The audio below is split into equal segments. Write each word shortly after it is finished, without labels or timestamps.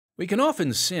We can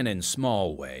often sin in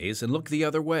small ways and look the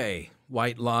other way,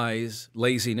 white lies,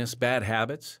 laziness, bad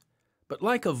habits. But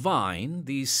like a vine,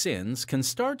 these sins can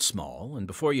start small, and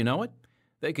before you know it,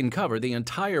 they can cover the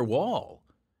entire wall.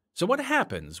 So what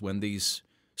happens when these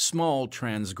small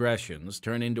transgressions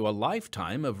turn into a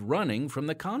lifetime of running from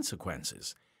the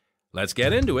consequences? Let's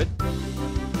get into it.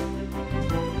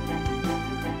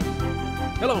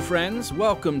 Hello, friends.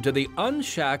 Welcome to the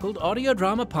Unshackled audio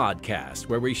drama podcast,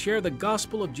 where we share the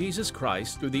gospel of Jesus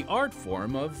Christ through the art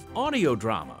form of audio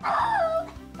drama.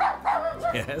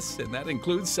 Yes, and that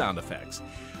includes sound effects.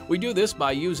 We do this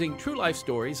by using true life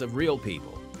stories of real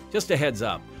people. Just a heads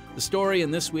up, the story in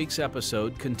this week's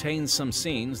episode contains some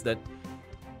scenes that,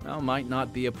 well, might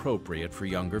not be appropriate for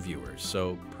younger viewers,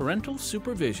 so parental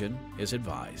supervision is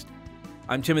advised.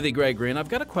 I'm Timothy Gregory, and I've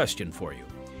got a question for you.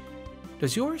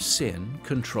 Does your sin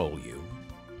control you?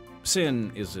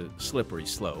 Sin is a slippery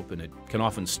slope, and it can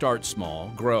often start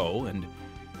small, grow, and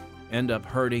end up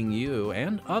hurting you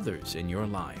and others in your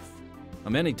life.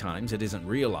 Many times it isn't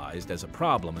realized as a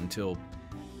problem until,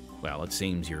 well, it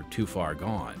seems you're too far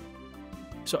gone.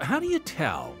 So how do you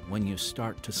tell when you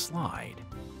start to slide?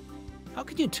 How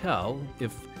can you tell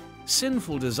if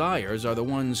sinful desires are the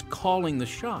ones calling the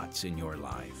shots in your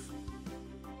life?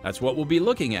 That's what we'll be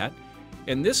looking at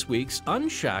in this week's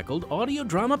Unshackled audio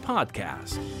drama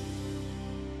podcast.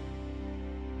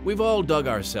 We've all dug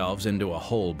ourselves into a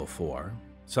hole before.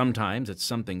 Sometimes it's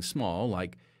something small,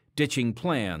 like ditching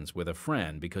plans with a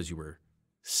friend because you were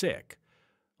sick,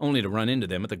 only to run into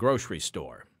them at the grocery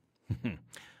store.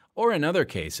 Or in other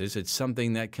cases, it's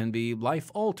something that can be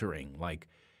life-altering, like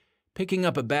picking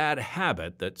up a bad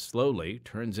habit that slowly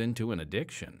turns into an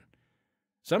addiction.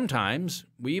 Sometimes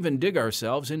we even dig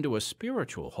ourselves into a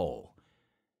spiritual hole.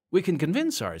 We can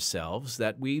convince ourselves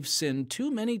that we've sinned too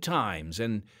many times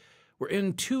and we're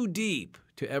in too deep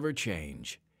to ever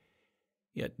change.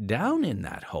 Yet down in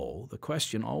that hole, the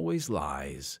question always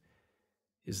lies,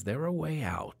 is there a way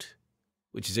out?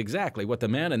 Which is exactly what the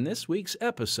man in this week's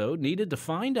episode needed to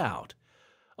find out.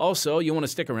 Also, you want to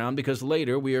stick around because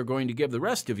later we are going to give the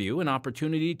rest of you an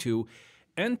opportunity to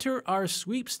enter our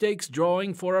sweepstakes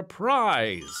drawing for a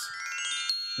prize.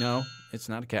 No, it's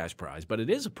not a cash prize, but it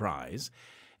is a prize.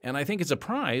 And I think it's a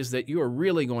prize that you are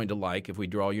really going to like if we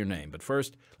draw your name. But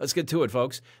first, let's get to it,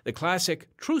 folks. The classic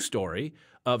true story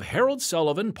of Harold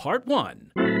Sullivan, Part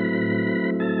 1.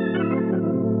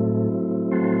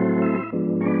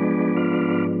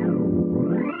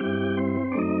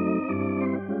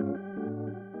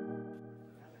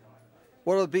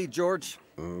 What'll it be, George?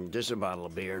 Just a bottle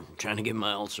of beer. Trying to give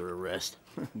my ulcer a rest.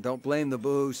 Don't blame the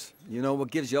booze. You know what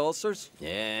gives you ulcers?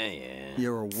 Yeah.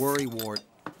 You're a worrywart.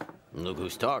 Look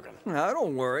who's talking. I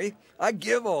don't worry. I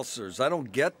give ulcers. I don't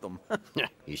get them.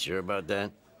 You sure about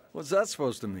that? What's that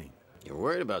supposed to mean? You're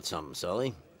worried about something,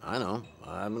 Sully. I know.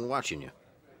 I've been watching you.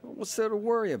 What's there to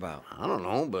worry about? I don't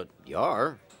know, but you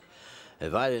are.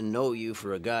 If I didn't know you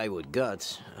for a guy with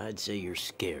guts, I'd say you're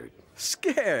scared.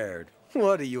 Scared?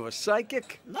 What, are you a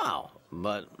psychic? No,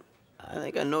 but I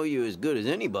think I know you as good as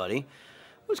anybody.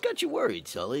 What's got you worried,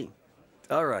 Sully?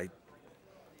 All right.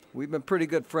 We've been pretty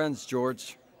good friends,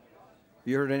 George.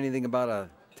 You heard anything about a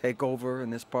takeover in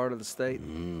this part of the state?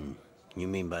 You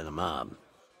mean by the mob?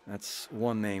 That's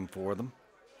one name for them.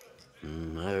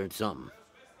 I heard something.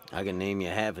 I can name you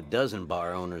half a dozen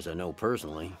bar owners I know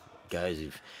personally. Guys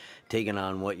who've taken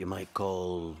on what you might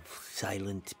call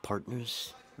silent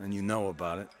partners. And you know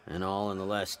about it. And all in the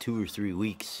last 2 or 3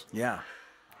 weeks. Yeah.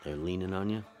 They're leaning on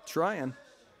you? Trying.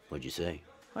 What'd you say?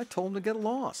 I told them to get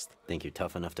lost. Think you're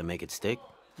tough enough to make it stick?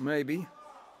 Maybe.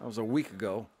 That was a week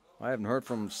ago. I haven't heard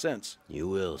from them since. You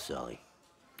will, Sully.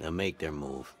 They'll make their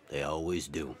move. They always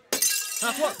do.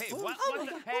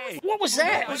 What was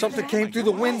that? Something came through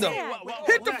the window.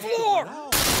 Hit the floor!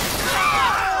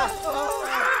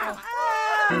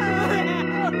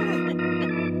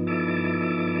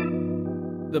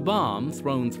 The bomb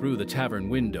thrown through the tavern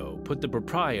window put the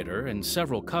proprietor and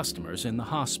several customers in the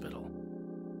hospital.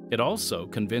 It also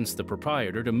convinced the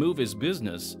proprietor to move his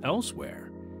business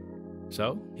elsewhere.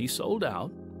 So he sold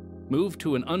out, moved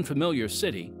to an unfamiliar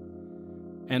city,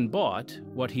 and bought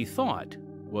what he thought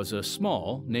was a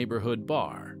small neighborhood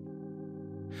bar.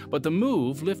 But the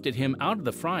move lifted him out of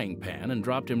the frying pan and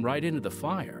dropped him right into the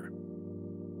fire.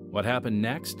 What happened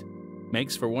next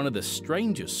makes for one of the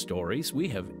strangest stories we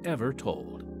have ever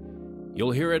told.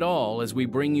 You'll hear it all as we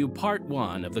bring you Part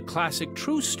 1 of the classic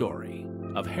true story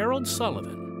of Harold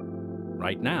Sullivan,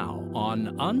 right now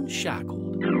on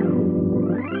Unshackled.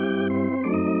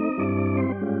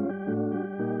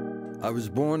 I was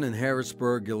born in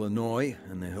Harrisburg, Illinois,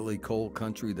 in the hilly coal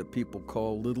country that people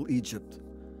call Little Egypt.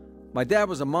 My dad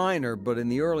was a miner, but in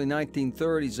the early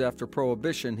 1930s, after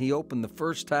Prohibition, he opened the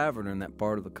first tavern in that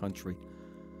part of the country.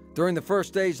 During the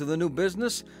first days of the new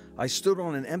business, I stood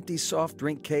on an empty soft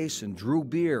drink case and drew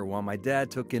beer while my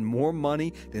dad took in more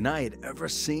money than I had ever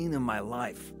seen in my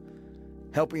life.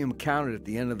 Helping him count it at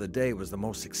the end of the day was the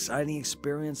most exciting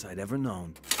experience I'd ever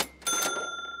known.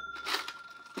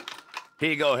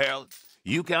 Here you go, Harold.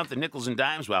 You count the nickels and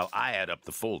dimes while I add up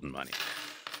the folding money.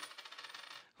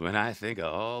 When I think of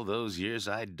all those years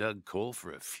I dug coal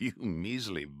for a few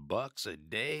measly bucks a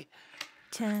day.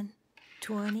 10,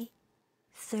 20,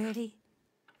 30,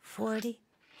 40,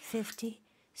 50,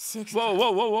 60...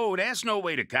 Whoa, that's no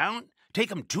way to count. Take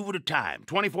them two at a time.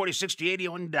 20, 40, 60, 80,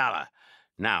 $1.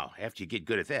 Now, after you get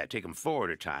good at that, take them four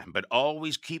at a time. But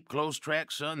always keep close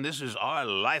track, son. This is our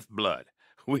lifeblood.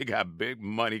 We got big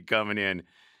money coming in.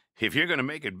 If you're going to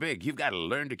make it big, you've got to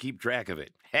learn to keep track of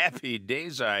it. Happy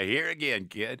days are here again,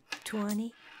 kid.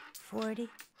 20, 40,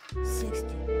 60...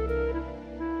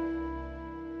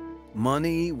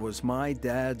 Money was my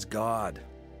dad's god.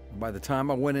 By the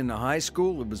time I went into high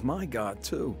school, it was my god,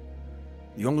 too.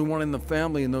 The only one in the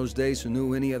family in those days who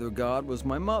knew any other god was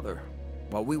my mother.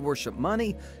 While we worshiped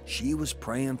money, she was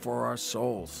praying for our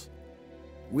souls.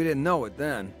 We didn't know it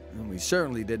then, and we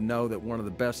certainly didn't know that one of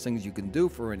the best things you can do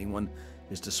for anyone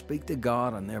is to speak to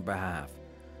God on their behalf.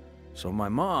 So my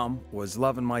mom was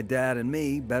loving my dad and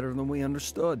me better than we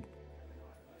understood.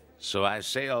 So I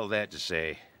say all that to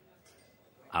say,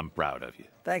 I'm proud of you.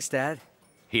 Thanks, Dad.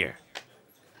 Here,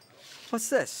 What's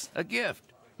this? a gift.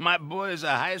 My boy is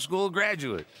a high school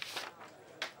graduate.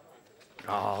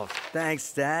 Oh,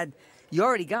 thanks, Dad. You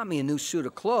already got me a new suit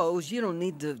of clothes. You don't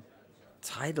need the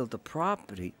title to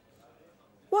property.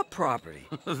 What property?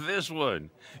 This one.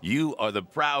 You are the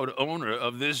proud owner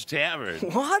of this tavern.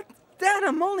 What? Dad,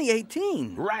 I'm only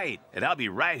 18. Right, and I'll be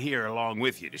right here along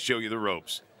with you to show you the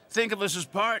ropes. Think of us as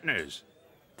partners.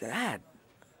 Dad,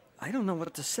 I don't know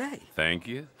what to say. Thank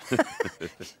you.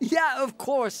 Yeah, of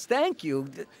course, thank you.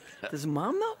 Does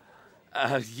Mom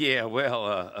know? Yeah,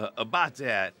 well, about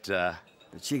that,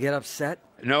 Did she get upset?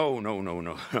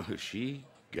 No. She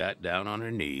got down on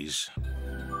her knees.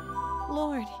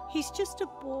 Lord, he's just a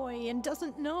boy and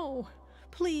doesn't know.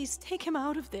 Please take him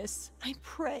out of this, I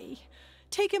pray.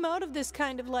 Take him out of this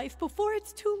kind of life before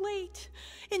it's too late.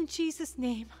 In Jesus'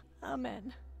 name,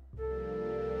 amen.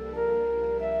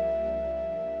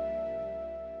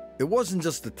 It wasn't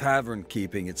just the tavern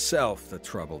keeping itself that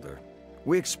troubled her.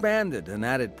 We expanded and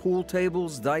added pool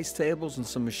tables, dice tables, and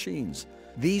some machines.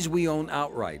 These we own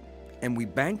outright, and we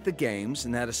banked the games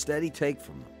and had a steady take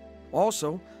from them.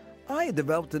 Also, I had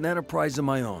developed an enterprise of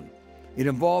my own. It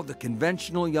involved a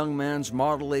conventional young man's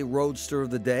Model A Roadster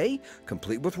of the day,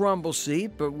 complete with rumble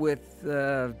seat, but with,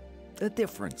 a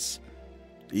difference.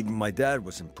 Even my dad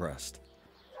was impressed.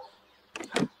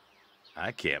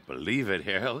 I can't believe it,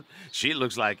 Harold. She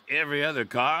looks like every other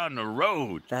car on the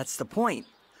road. That's the point.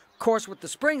 Of course, with the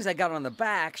springs I got on the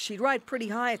back, she'd ride pretty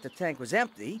high if the tank was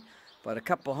empty, but a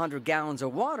couple 100 gallons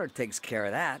of water takes care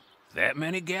of that. That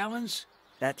many gallons?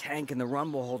 That tank in the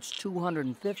rumble holds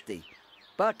 250.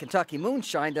 But Kentucky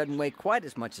moonshine doesn't weigh quite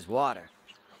as much as water.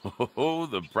 Oh,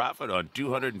 the profit on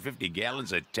 250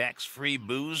 gallons of tax-free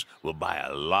booze will buy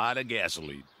a lot of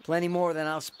gasoline. Plenty more than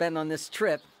I'll spend on this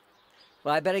trip.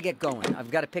 Well, I better get going. I've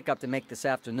got a pickup to make this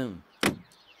afternoon.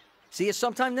 See you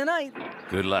sometime tonight.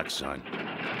 Good luck, son.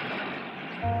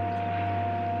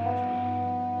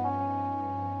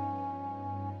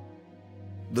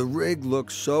 The rig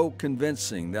looked so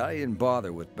convincing that I didn't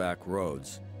bother with back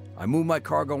roads. I moved my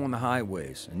cargo on the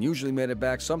highways and usually made it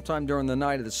back sometime during the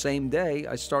night of the same day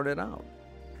I started out.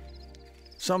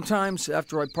 Sometimes,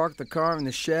 after I parked the car in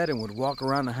the shed and would walk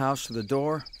around the house to the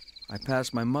door, I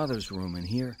passed my mother's room and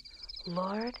hear,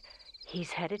 Lord, he's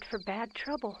headed for bad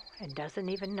trouble and doesn't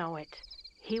even know it.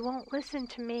 He won't listen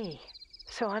to me.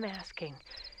 So I'm asking,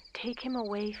 take him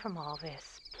away from all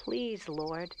this. Please,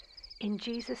 Lord. In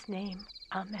Jesus' name,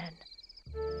 amen.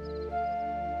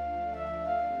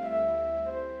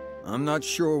 I'm not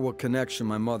sure what connection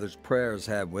my mother's prayers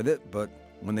had with it, but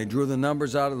when they drew the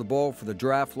numbers out of the bowl for the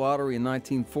draft lottery in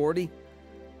 1940,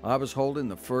 I was holding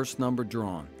the first number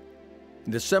drawn.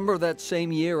 In December of that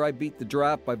same year, I beat the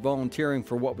draft by volunteering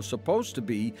for what was supposed to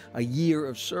be a year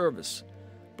of service.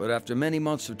 But after many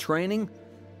months of training,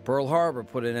 Pearl Harbor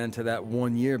put an end to that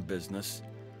one-year business.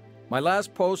 My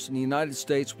last post in the United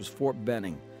States was Fort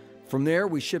Benning. From there,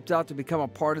 we shipped out to become a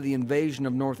part of the invasion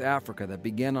of North Africa that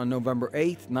began on November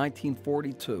 8,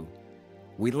 1942.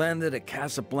 We landed at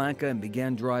Casablanca and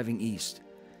began driving east.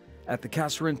 At the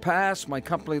Kasserine Pass, my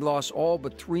company lost all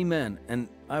but 3 men, and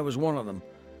I was one of them.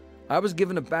 I was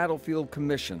given a battlefield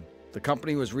commission, The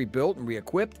company was rebuilt and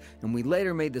re-equipped, and we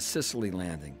later made the Sicily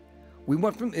landing. We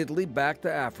went from Italy back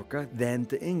to Africa, then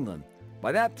to England.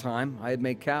 By that time, I had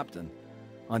made captain.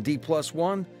 On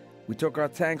D+1, we took our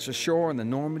tanks ashore in the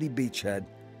Normandy beachhead.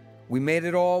 We made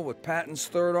it all with Patton's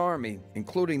Third Army,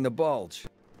 including the Bulge.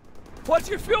 What's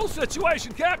your fuel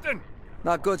situation, Captain?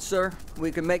 Not good, sir.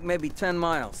 We can make maybe 10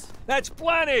 miles. That's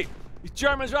plenty. These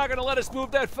Germans aren't gonna let us move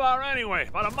that far anyway.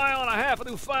 About a mile and a half will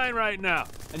do fine right now.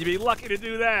 And you'd be lucky to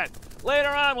do that. Later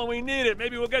on, when we need it,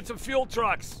 maybe we'll get some fuel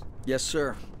trucks. Yes,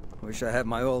 sir. Wish I had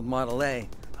my old Model A.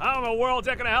 How in the world's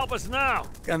that gonna help us now?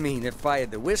 I mean, if I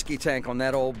had the whiskey tank on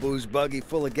that old booze buggy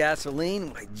full of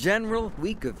gasoline, why, General,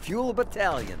 we could fuel a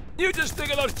battalion. You just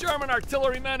think of those German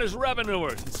artillerymen as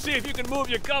revenuers and see if you can move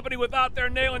your company without their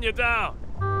nailing you down.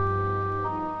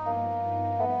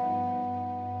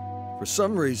 For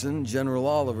some reason, General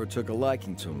Oliver took a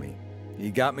liking to me. He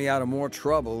got me out of more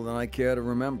trouble than I care to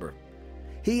remember.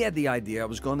 He had the idea I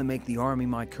was going to make the Army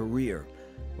my career,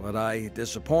 but I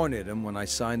disappointed him when I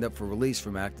signed up for release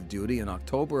from active duty in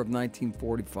October of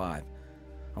 1945.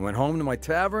 I went home to my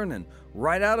tavern and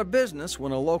right out of business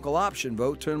when a local option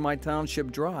vote turned my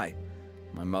township dry.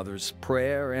 My mother's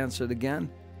prayer answered again?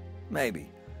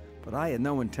 Maybe, but I had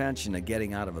no intention of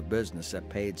getting out of a business that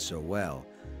paid so well.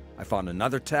 I found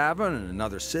another tavern in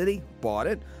another city, bought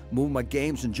it, moved my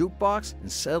games and jukebox,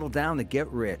 and settled down to get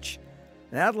rich.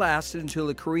 That lasted until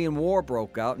the Korean War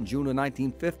broke out in June of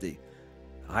 1950.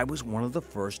 I was one of the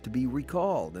first to be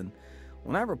recalled, and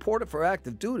when I reported for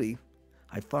active duty,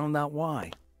 I found out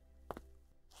why.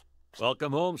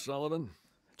 Welcome home, Sullivan.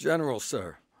 General,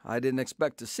 sir, I didn't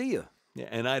expect to see you. Yeah,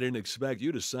 and I didn't expect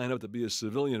you to sign up to be a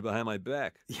civilian behind my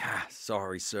back. Yeah,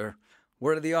 sorry, sir.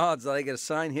 What are the odds that I get a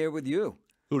sign here with you?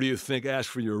 Who do you think asked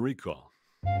for your recall?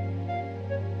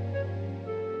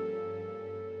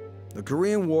 The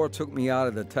Korean War took me out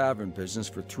of the tavern business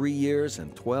for 3 years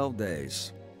and 12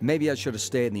 days. Maybe I should have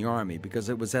stayed in the Army, because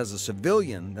it was as a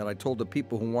civilian that I told the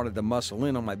people who wanted to muscle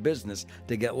in on my business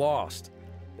to get lost.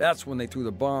 That's when they threw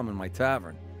the bomb in my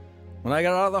tavern. When I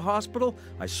got out of the hospital,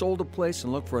 I sold the place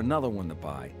and looked for another one to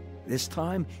buy, this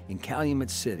time in Calumet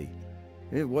City.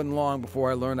 It wasn't long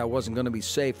before I learned I wasn't going to be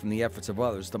safe from the efforts of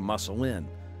others to muscle in.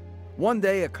 One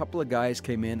day, a couple of guys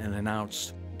came in and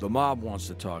announced, "The mob wants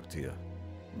to talk to you."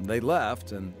 They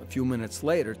left, and a few minutes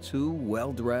later, two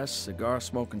well-dressed,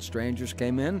 cigar-smoking strangers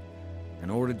came in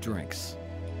and ordered drinks.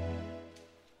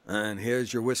 And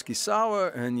here's your whiskey sour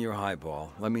and your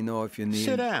highball. Let me know if you need...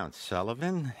 Sit down,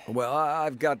 Sullivan. Well,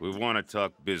 I've got... We want to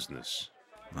talk business.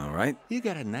 All right. You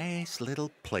got a nice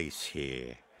little place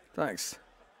here. Thanks.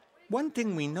 One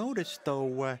thing we noticed,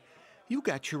 though, you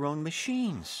got your own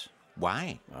machines.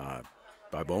 Why?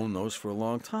 I've owned those for a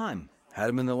long time. Had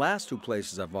them in the last two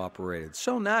places I've operated.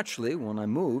 So naturally, when I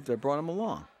moved, I brought them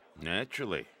along.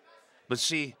 Naturally. But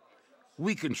see,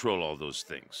 we control all those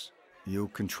things. You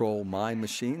control my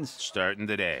machines? Starting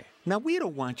today. Now, we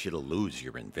don't want you to lose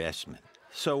your investment.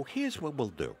 So here's what we'll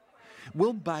do.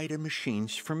 We'll buy the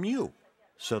machines from you,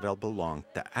 so they'll belong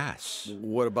to us.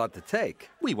 What about the take?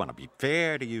 We want to be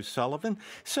fair to you, Sullivan,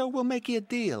 so we'll make you a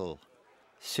deal.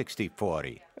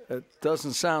 60-40. It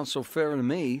doesn't sound so fair to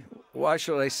me. Why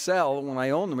should I sell when I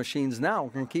own the machines now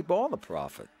and can keep all the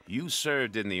profit? You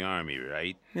served in the Army,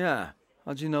 right? Yeah.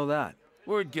 How'd you know that?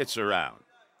 Word gets around.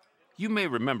 You may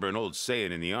remember an old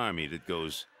saying in the Army that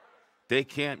goes, "They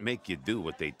can't make you do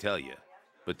what they tell you,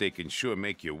 but they can sure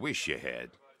make you wish you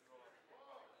had."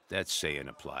 That saying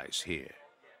applies here.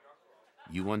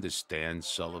 You understand,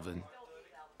 Sullivan?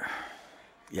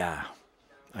 Yeah,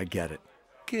 I get it.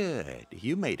 Good.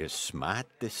 You made a smart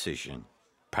decision,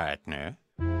 partner.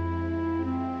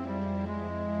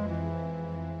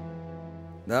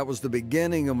 That was the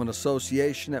beginning of an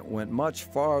association that went much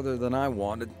farther than I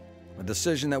wanted. A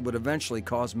decision that would eventually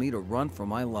cause me to run for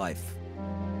my life.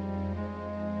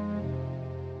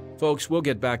 Folks, we'll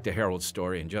get back to Harold's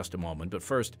story in just a moment, but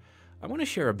first, I want to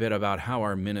share a bit about how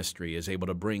our ministry is able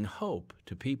to bring hope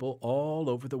to people all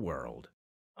over the world.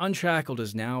 Unshackled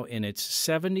is now in its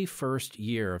 71st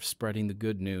year of spreading the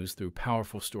good news through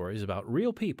powerful stories about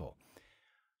real people.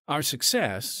 Our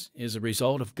success is a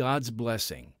result of God's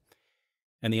blessing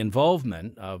and the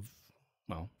involvement of,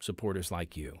 supporters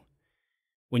like you.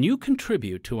 When you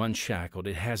contribute to Unshackled,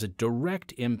 it has a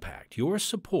direct impact. Your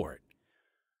support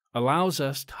allows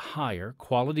us to hire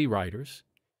quality writers,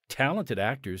 talented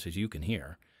actors, as you can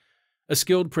hear, a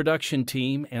skilled production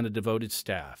team, and a devoted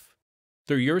staff.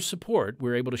 Through your support,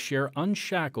 we're able to share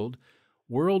Unshackled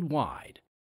worldwide.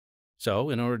 So,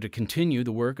 in order to continue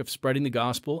the work of spreading the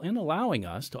gospel and allowing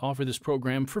us to offer this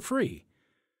program for free,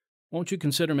 won't you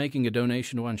consider making a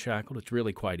donation to Unshackled? It's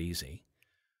really quite easy.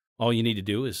 All you need to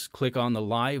do is click on the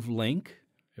live link,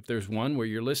 if there's one where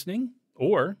you're listening,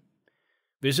 or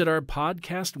visit our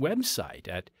podcast website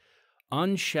at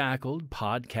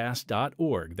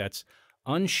unshackledpodcast.org. That's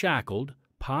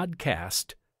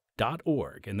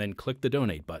unshackledpodcast.org, and then click the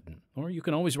donate button. Or you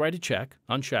can always write a check,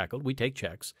 Unshackled. We take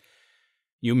checks.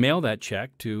 You mail that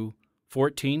check to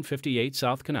 1458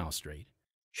 South Canal Street,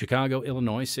 Chicago,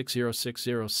 Illinois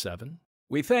 60607.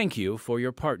 We thank you for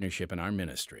your partnership in our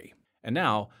ministry. And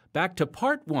now, back to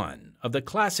part one of the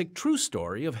classic true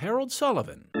story of Harold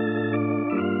Sullivan.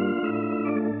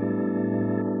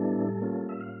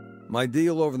 My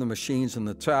deal over the machines in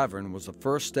the tavern was the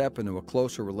first step into a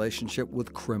closer relationship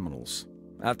with criminals.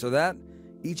 After that,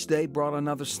 each day brought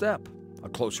another step, a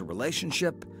closer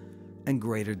relationship and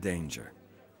greater danger.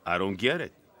 I don't get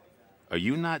it. Are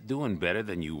you not doing better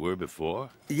than you were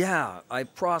before? Yeah, I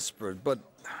prospered, but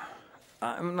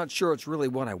I'm not sure it's really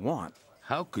what I want.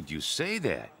 How could you say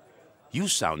that? You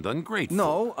sound ungrateful.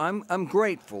 No, I'm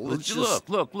grateful. It's just...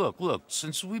 Look.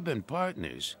 Since we've been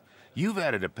partners, you've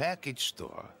added a package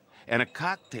store and a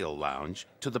cocktail lounge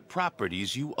to the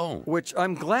properties you own. Which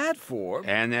I'm glad for.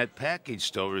 And that package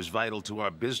store is vital to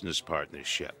our business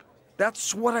partnership.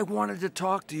 That's what I wanted to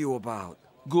talk to you about.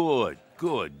 Good,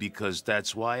 because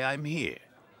that's why I'm here.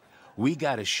 We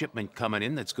got a shipment coming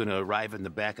in that's going to arrive in the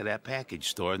back of that package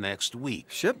store next week.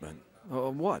 Shipment?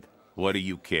 What? What do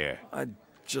you care? I'd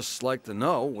just like to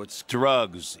know what's...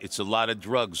 Drugs. It's a lot of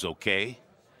drugs, okay?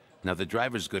 Now, the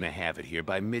driver's going to have it here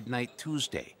by midnight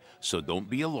Tuesday, so don't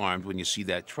be alarmed when you see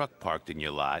that truck parked in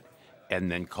your lot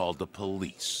and then call the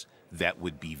police. That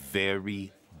would be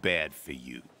very bad for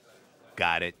you.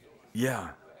 Got it? Yeah,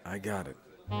 I got it.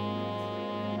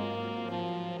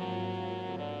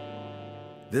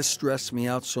 This stressed me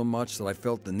out so much that I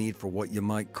felt the need for what you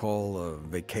might call a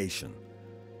vacation.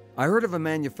 I heard of a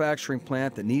manufacturing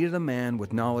plant that needed a man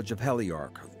with knowledge of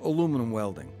heliarc, aluminum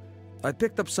welding. I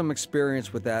picked up some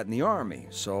experience with that in the Army,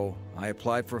 so I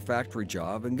applied for a factory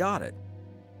job and got it.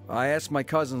 I asked my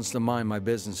cousins to mind my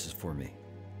businesses for me.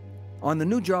 On the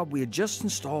new job, we had just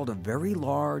installed a very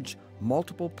large,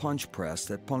 multiple punch press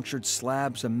that punctured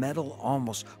slabs of metal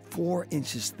almost 4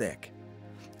 inches thick.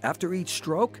 After each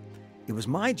stroke, it was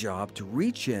my job to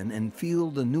reach in and feel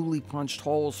the newly punched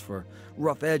holes for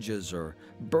rough edges or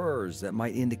burrs that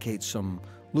might indicate some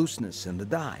looseness in the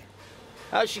die.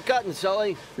 How's she cutting,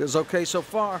 Sully? Feels okay so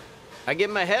far. I'd get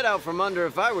my head out from under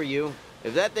if I were you.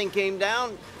 If that thing came down,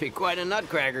 it'd be quite a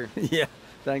nutcracker. Yeah,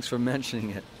 thanks for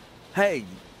mentioning it. Hey,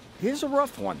 here's a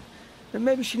rough one. Then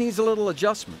maybe she needs a little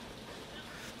adjustment.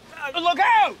 Look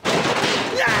out!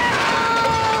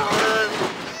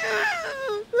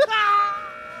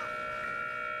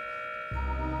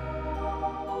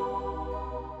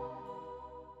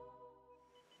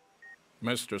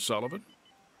 Mr. Sullivan,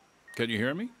 can you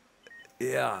hear me?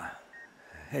 Yeah.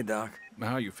 Hey, Doc.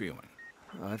 How you feeling?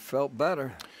 I felt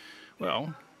better.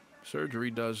 Well,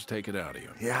 surgery does take it out of you.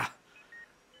 Yeah.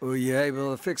 Were you able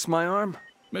to fix my arm?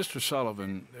 Mr.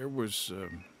 Sullivan, there was,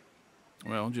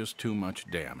 well, just too much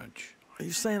damage. Are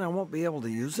you saying I won't be able to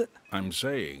use it? I'm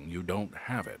saying you don't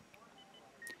have it.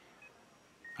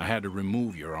 I had to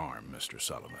remove your arm, Mr.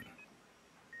 Sullivan.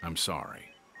 I'm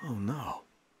sorry. Oh, no.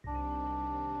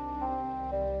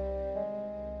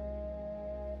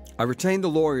 I retained a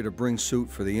lawyer to bring suit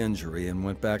for the injury and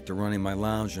went back to running my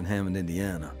lounge in Hammond,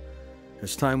 Indiana.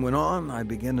 As time went on, I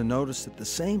began to notice that the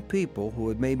same people who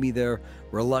had made me their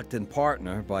reluctant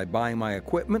partner by buying my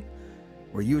equipment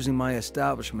were using my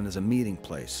establishment as a meeting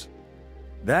place.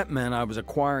 That meant I was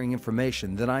acquiring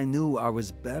information that I knew I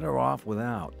was better off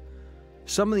without.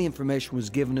 Some of the information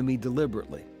was given to me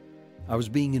deliberately. I was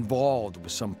being involved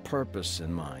with some purpose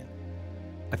in mind.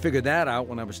 I figured that out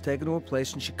when I was taken to a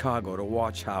place in Chicago to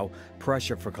watch how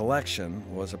pressure for collection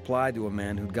was applied to a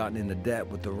man who'd gotten into debt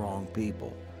with the wrong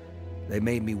people. They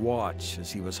made me watch as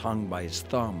he was hung by his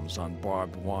thumbs on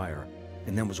barbed wire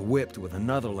and then was whipped with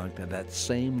another length of that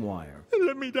same wire.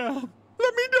 Let me down.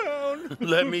 Let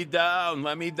me down.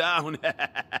 Let me down.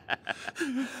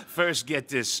 First, get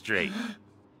this straight.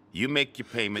 You make your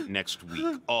payment next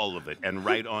week, all of it, and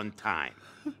right on time.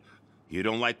 You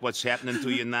don't like what's happening to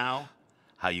you now?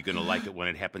 How you gonna like it when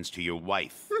it happens to your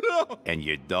wife and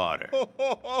your daughter?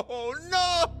 Oh,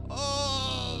 no!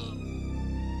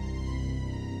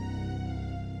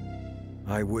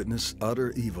 I witnessed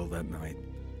utter evil that night.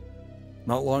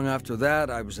 Not long after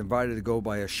that, I was invited to go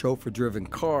by a chauffeur-driven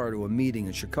car to a meeting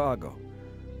in Chicago.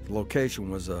 The location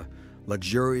was a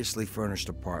luxuriously furnished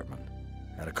apartment.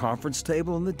 At a conference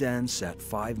table in the den sat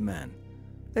 5 men.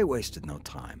 They wasted no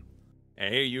time.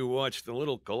 Hey, you watched the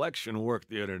little collection work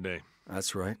the other day.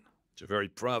 That's right. It's a very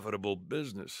profitable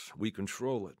business. We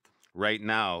control it. Right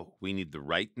now, we need the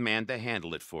right man to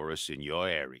handle it for us in your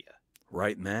area.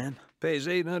 Right, man? Pays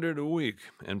 $800 a week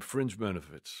and fringe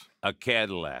benefits. A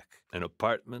Cadillac, An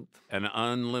apartment. an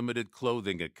unlimited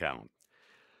clothing account.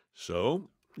 So?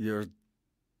 You're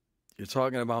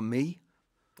talking about me?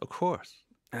 Of course.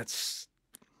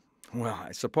 Well,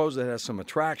 I suppose it has some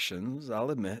attractions,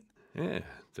 I'll admit. Yeah,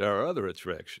 there are other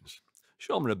attractions.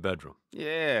 Show them the bedroom.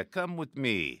 Yeah, come with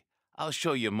me. I'll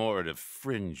show you more of the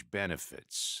fringe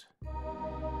benefits.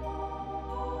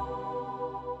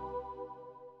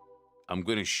 I'm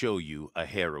going to show you a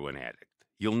heroin addict.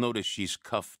 You'll notice she's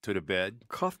cuffed to the bed.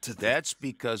 Cuffed to the... That's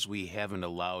because we haven't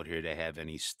allowed her to have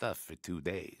any stuff for 2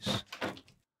 days.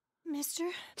 Mister?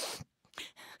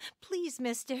 Please,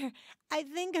 mister. I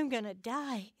think I'm gonna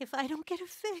die if I don't get a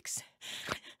fix.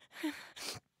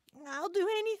 I'll do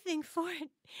anything for it.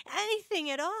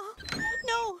 Anything at all.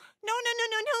 No.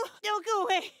 Don't go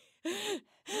away.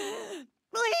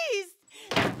 Please.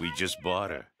 We just bought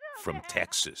her from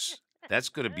Texas. That's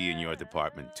going to be in your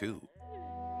department, too.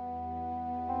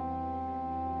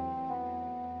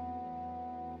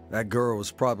 That girl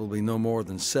was probably no more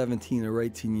than 17 or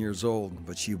 18 years old,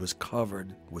 but she was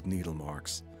covered with needle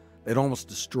marks. They'd almost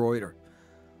destroyed her.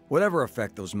 Whatever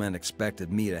effect those men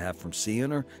expected me to have from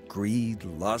seeing her, greed,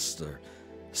 lust, or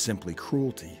simply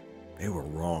cruelty, they were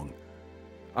wrong.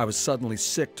 I was suddenly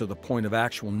sick to the point of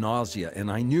actual nausea, and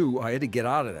I knew I had to get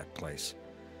out of that place.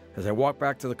 As I walked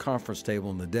back to the conference table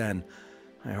in the den,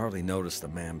 I hardly noticed the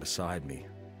man beside me.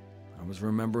 I was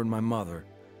remembering my mother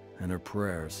and her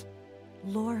prayers.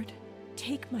 Lord,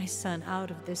 take my son out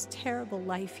of this terrible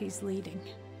life he's leading.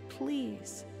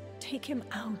 Please, take him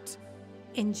out.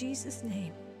 In Jesus'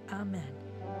 name, amen.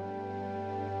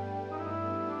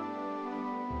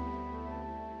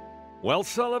 Well,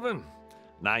 Sullivan,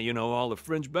 now you know all the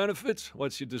fringe benefits.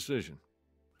 What's your decision?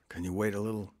 Can you wait a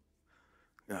little?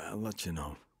 I'll let you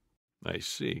know. I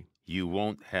see. You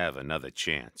won't have another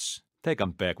chance. Take 'em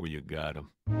back where you got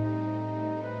 'em.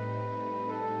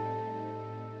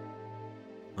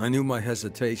 I knew my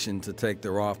hesitation to take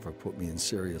their offer put me in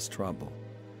serious trouble.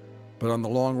 But on the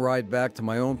long ride back to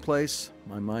my own place,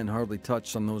 my mind hardly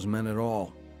touched on those men at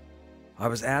all. I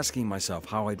was asking myself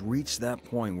how I'd reached that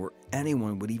point where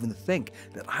anyone would even think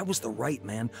that I was the right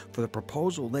man for the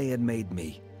proposal they had made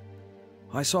me.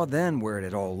 I saw then where it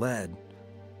had all led.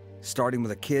 Starting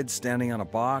with a kid standing on a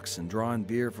box and drawing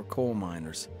beer for coal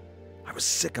miners. I was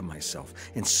sick of myself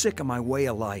and sick of my way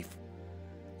of life.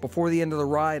 Before the end of the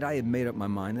ride, I had made up my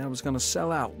mind that I was going to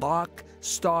sell out, lock,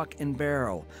 stock, and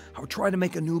barrel. I would try to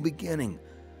make a new beginning,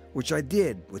 which I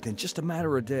did within just a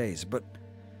matter of days, but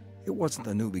it wasn't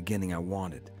the new beginning I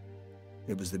wanted.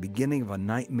 It was the beginning of a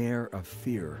nightmare of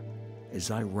fear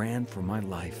as I ran for my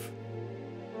life.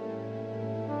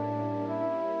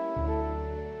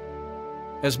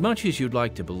 As much as you'd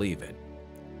like to believe it,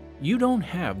 you don't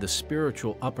have the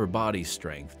spiritual upper body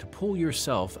strength to pull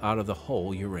yourself out of the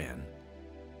hole you're in.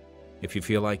 If you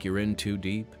feel like you're in too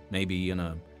deep, maybe in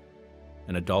an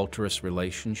adulterous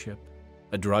relationship,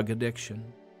 a drug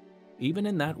addiction, even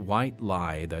in that white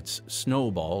lie that's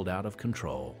snowballed out of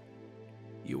control,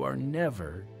 you are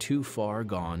never too far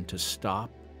gone to stop,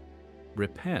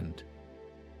 repent,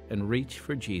 and reach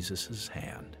for Jesus'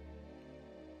 hand.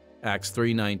 Acts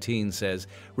 3:19 says,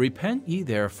 "Repent ye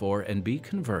therefore and be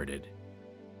converted,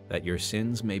 that your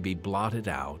sins may be blotted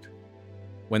out,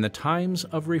 when the times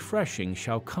of refreshing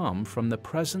shall come from the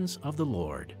presence of the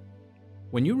Lord."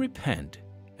 When you repent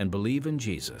and believe in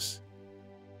Jesus,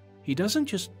 He doesn't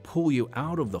just pull you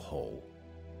out of the hole,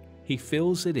 He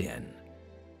fills it in.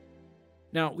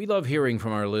 Now, we love hearing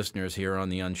from our listeners here on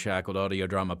the Unshackled Audio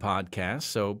Drama Podcast,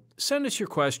 so send us your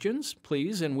questions,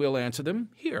 please, and we'll answer them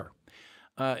here.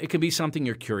 It can be something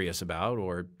you're curious about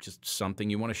or just something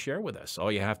you want to share with us.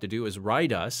 All you have to do is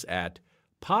write us at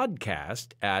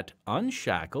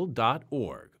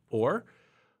podcast@unshackled.org or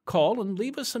call and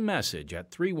leave us a message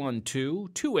at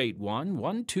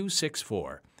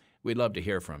 312-281-1264. We'd love to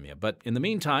hear from you. But in the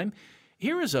meantime,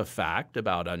 here is a fact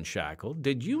about Unshackled.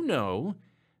 Did you know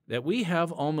that we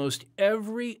have almost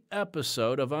every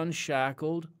episode of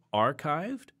Unshackled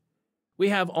archived? We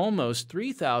have almost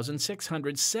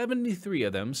 3,673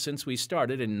 of them since we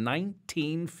started in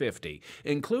 1950,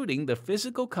 including the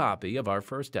physical copy of our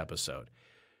first episode.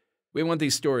 We want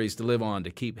these stories to live on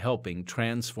to keep helping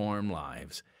transform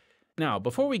lives. Now,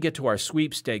 before we get to our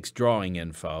sweepstakes drawing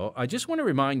info, I just want to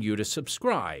remind you to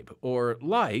subscribe or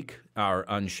like our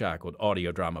Unshackled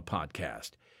audio drama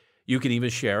podcast. You can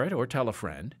even share it or tell a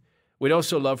friend. We'd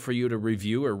also love for you to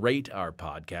review or rate our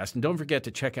podcast. And don't forget to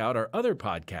check out our other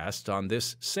podcasts on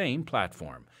this same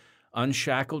platform,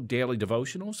 Unshackled Daily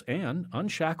Devotionals and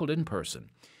Unshackled in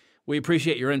Person. We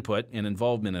appreciate your input and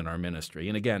involvement in our ministry.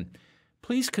 And again,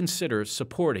 please consider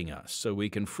supporting us so we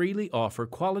can freely offer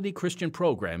quality Christian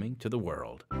programming to the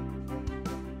world.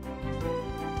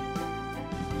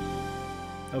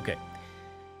 Okay,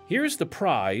 here's the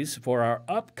prize for our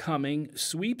upcoming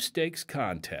sweepstakes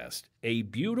contest, a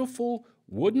beautiful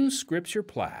wooden scripture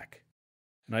plaque.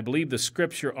 And I believe the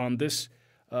scripture on this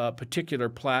particular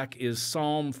plaque is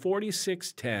Psalm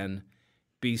 46:10,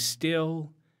 "Be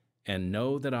still and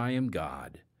know that I am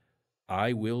God.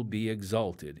 I will be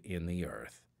exalted in the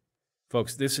earth."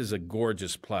 Folks, this is a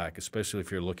gorgeous plaque, especially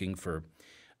if you're looking for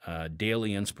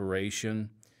daily inspiration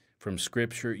from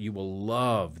Scripture. You will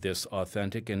love this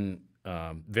authentic and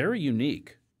very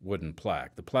unique wooden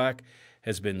plaque. The plaque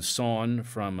has been sawn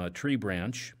from a tree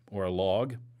branch or a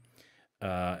log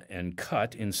and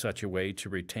cut in such a way to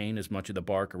retain as much of the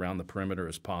bark around the perimeter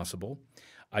as possible.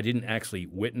 I didn't actually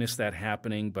witness that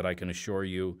happening, but I can assure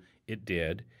you it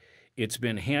did. It's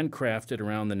been handcrafted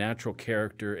around the natural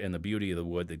character and the beauty of the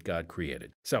wood that God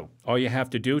created. So all you have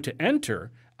to do to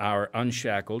enter our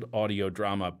Unshackled audio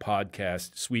drama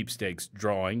podcast sweepstakes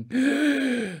drawing,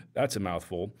 that's a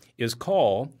mouthful, is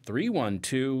call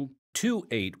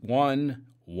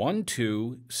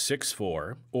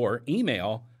 312-281-1264 or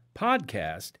email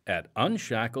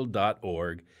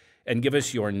podcast@unshackled.org and give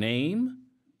us your name,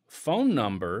 phone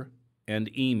number, and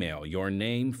email. Your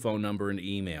name, phone number, and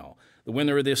email. The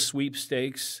winner of this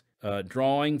sweepstakes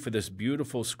drawing for this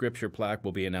beautiful scripture plaque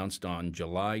will be announced on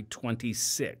July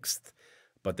 26th.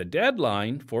 But the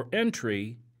deadline for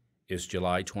entry is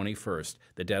July 21st.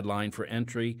 The deadline for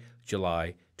entry,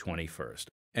 July 21st.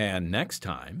 And next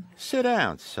time... Sit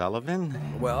down, Sullivan.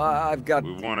 Well, I've got...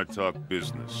 We want to talk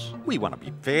business. We want to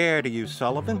be fair to you,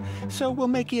 Sullivan, so we'll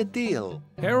make you a deal.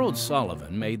 Harold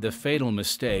Sullivan made the fatal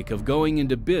mistake of going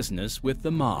into business with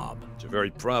the mob. It's a very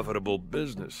profitable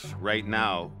business. Right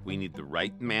now, we need the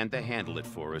right man to handle it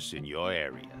for us in your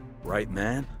area. Right,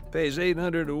 man? Pays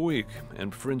 $800 a week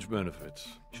and fringe benefits.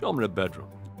 Show him the bedroom.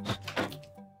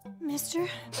 Mister?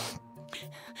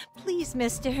 Please,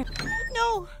 mister.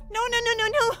 No!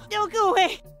 Don't go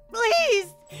away!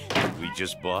 Please! We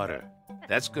just bought her.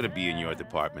 That's going to be in your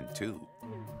department, too.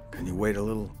 Can you wait a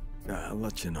little? I'll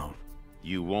let you know.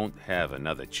 You won't have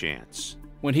another chance.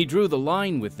 When he drew the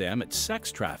line with them at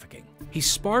sex trafficking, he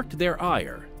sparked their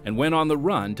ire and went on the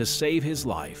run to save his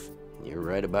life. You're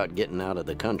right about getting out of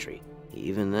the country.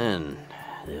 Even then,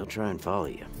 they'll try and follow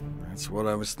you. That's what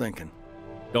I was thinking.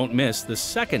 Don't miss the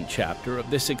second chapter of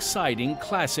this exciting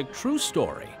classic true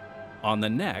story on the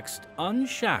next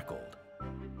Unshackled.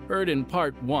 Heard in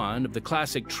part 1 of the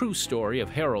classic true story of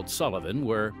Harold Sullivan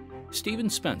were Stephen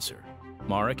Spencer,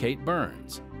 Mara Kate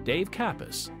Burns, Dave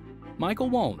Kappas, Michael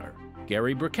Woolner,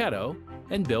 Gary Bricketto,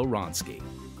 and Bill Ronsky.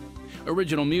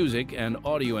 Original music and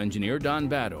audio engineer Don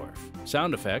Badorf.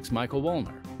 Sound effects Michael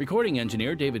Woolner. Recording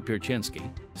engineer David Pierczynski.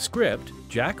 Script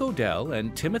Jack Odell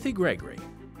and Timothy Gregory.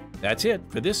 That's it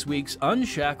for this week's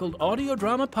Unshackled audio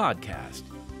drama podcast.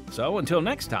 So until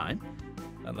next time,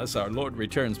 unless our Lord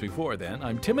returns before then,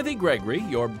 I'm Timothy Gregory,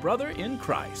 your brother in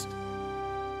Christ.